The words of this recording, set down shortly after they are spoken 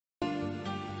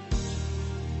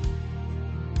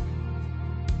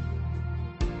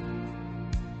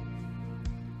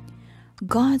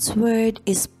God's Word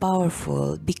is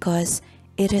powerful because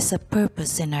it has a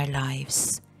purpose in our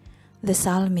lives. The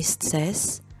psalmist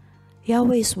says,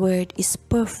 Yahweh's Word is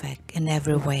perfect in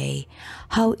every way,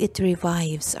 how it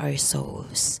revives our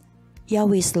souls.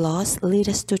 Yahweh's laws lead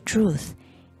us to truth,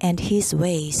 and His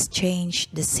ways change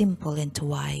the simple into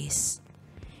wise.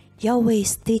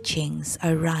 Yahweh's teachings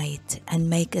are right and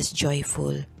make us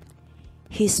joyful.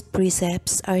 His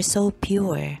precepts are so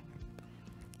pure.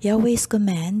 Yahweh's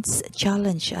commands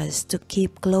challenge us to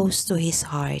keep close to His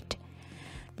heart.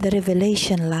 The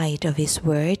revelation light of His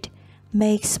Word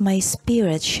makes my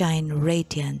spirit shine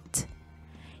radiant.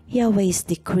 Yahweh's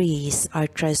decrees are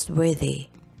trustworthy.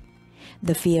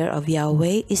 The fear of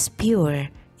Yahweh is pure,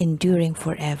 enduring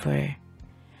forever.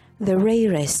 The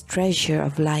rarest treasure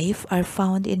of life are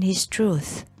found in His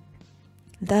truth.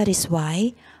 That is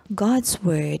why God's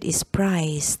Word is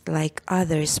prized like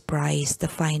others prize the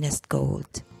finest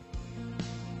gold.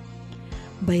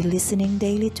 By listening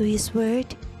daily to His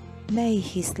Word, may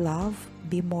His love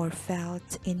be more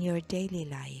felt in your daily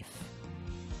life.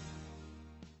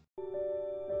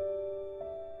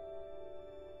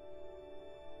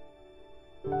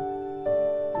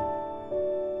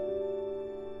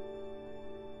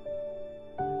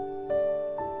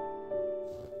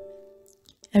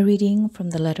 A reading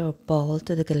from the letter of Paul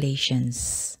to the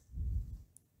Galatians.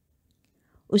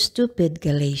 O stupid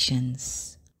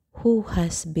Galatians, who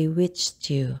has bewitched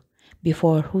you,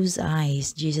 before whose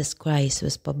eyes Jesus Christ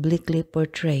was publicly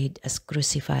portrayed as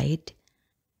crucified?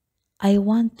 I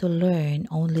want to learn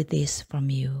only this from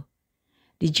you.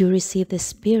 Did you receive the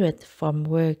Spirit from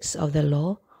works of the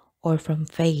law or from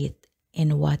faith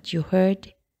in what you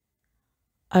heard?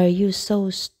 Are you so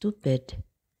stupid?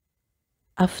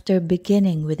 After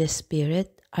beginning with the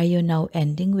Spirit, are you now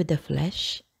ending with the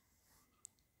flesh?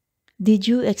 Did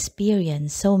you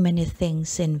experience so many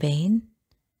things in vain?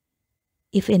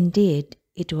 If indeed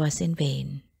it was in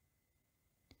vain.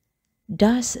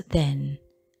 Does then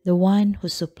the one who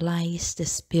supplies the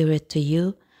Spirit to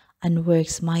you and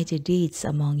works mighty deeds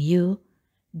among you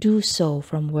do so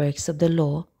from works of the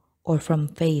law or from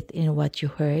faith in what you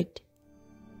heard?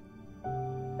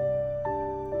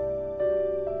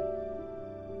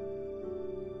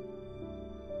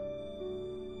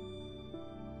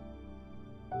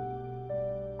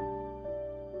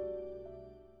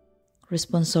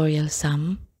 Responsorial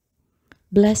Psalm.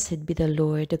 Blessed be the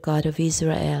Lord, the God of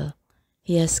Israel.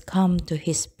 He has come to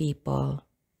His people.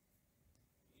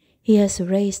 He has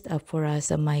raised up for us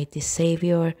a mighty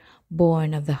Savior,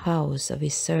 born of the house of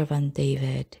His servant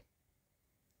David.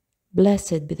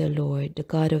 Blessed be the Lord, the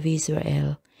God of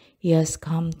Israel. He has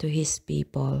come to His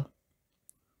people.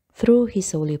 Through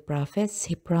His holy prophets,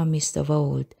 He promised of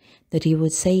old that He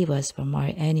would save us from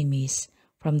our enemies,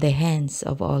 from the hands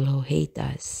of all who hate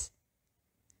us.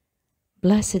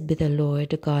 Blessed be the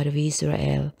Lord, the God of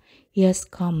Israel. He has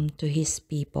come to His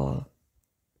people.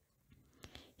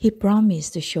 He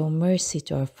promised to show mercy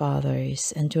to our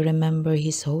fathers and to remember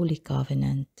His holy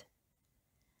covenant.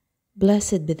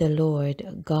 Blessed be the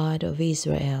Lord, God of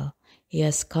Israel. He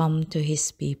has come to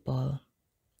His people.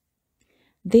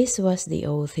 This was the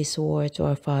oath He swore to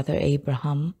our father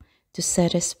Abraham, to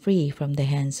set us free from the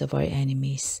hands of our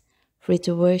enemies, free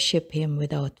to worship Him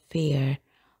without fear,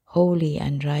 holy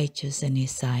and righteous in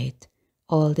His sight,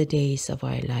 all the days of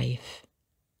our life.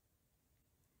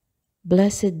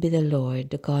 Blessed be the Lord,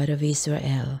 the God of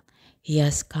Israel. He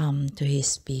has come to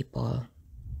His people.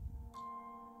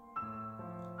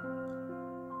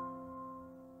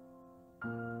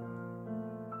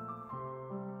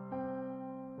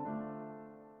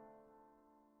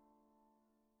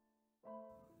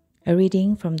 A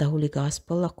reading from the Holy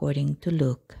Gospel according to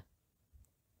Luke.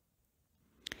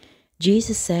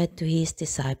 Jesus said to His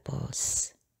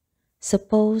disciples,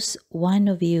 Suppose one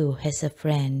of you has a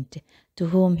friend to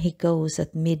whom he goes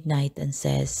at midnight and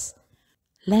says,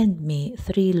 Lend me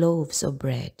 3 loaves of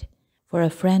bread, for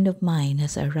a friend of mine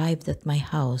has arrived at my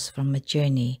house from a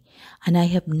journey, and I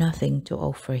have nothing to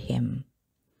offer him.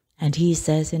 And he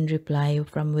says in reply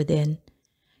from within,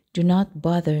 Do not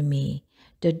bother me,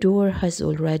 the door has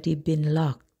already been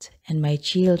locked, and my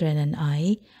children and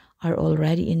I are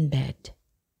already in bed.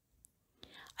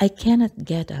 I cannot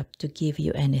get up to give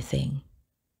you anything.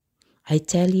 I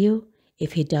tell you,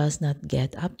 if he does not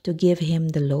get up to give him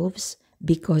the loaves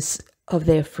because of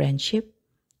their friendship,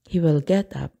 he will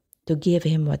get up to give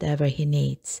him whatever he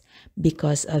needs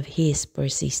because of his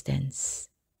persistence.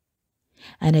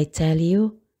 And I tell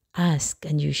you, ask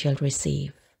and you shall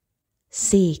receive.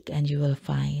 Seek and you will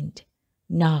find.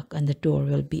 Knock and the door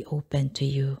will be opened to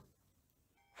you.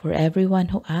 For everyone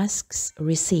who asks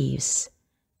receives,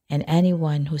 And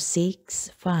anyone who seeks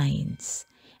finds,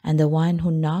 and the one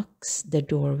who knocks, the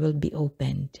door will be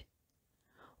opened.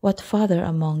 What father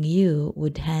among you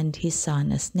would hand his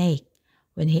son a snake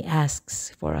when he asks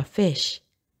for a fish,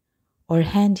 or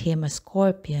hand him a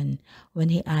scorpion when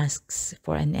he asks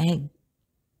for an egg?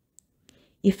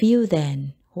 If you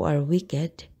then, who are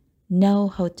wicked, know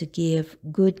how to give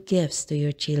good gifts to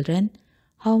your children,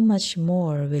 how much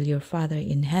more will your Father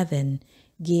in heaven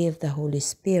give the Holy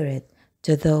Spirit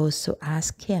to those who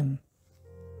ask him?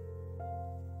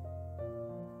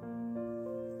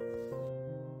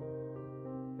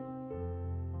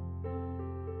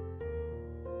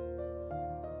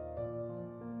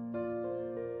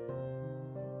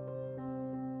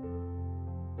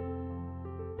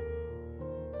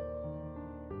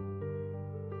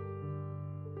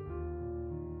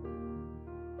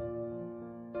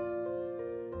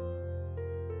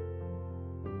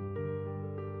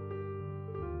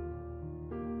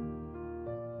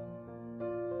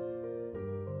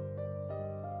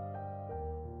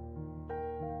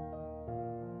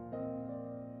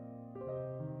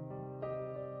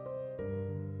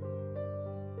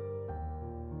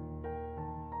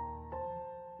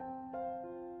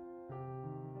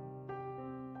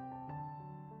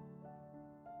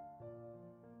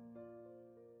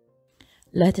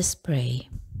 Let us pray.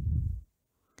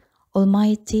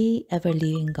 Almighty,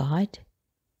 ever-living God,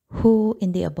 who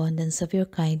in the abundance of your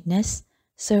kindness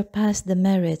surpass the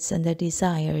merits and the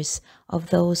desires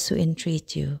of those who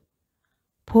entreat you,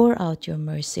 pour out your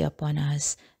mercy upon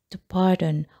us to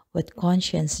pardon what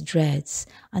conscience dreads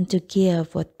and to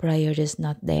give what prayer does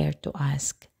not dare to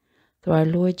ask. Through our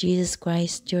Lord Jesus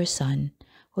Christ, your Son,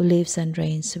 who lives and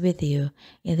reigns with you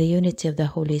in the unity of the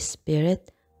Holy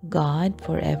Spirit, God,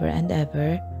 forever and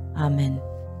ever. Amen.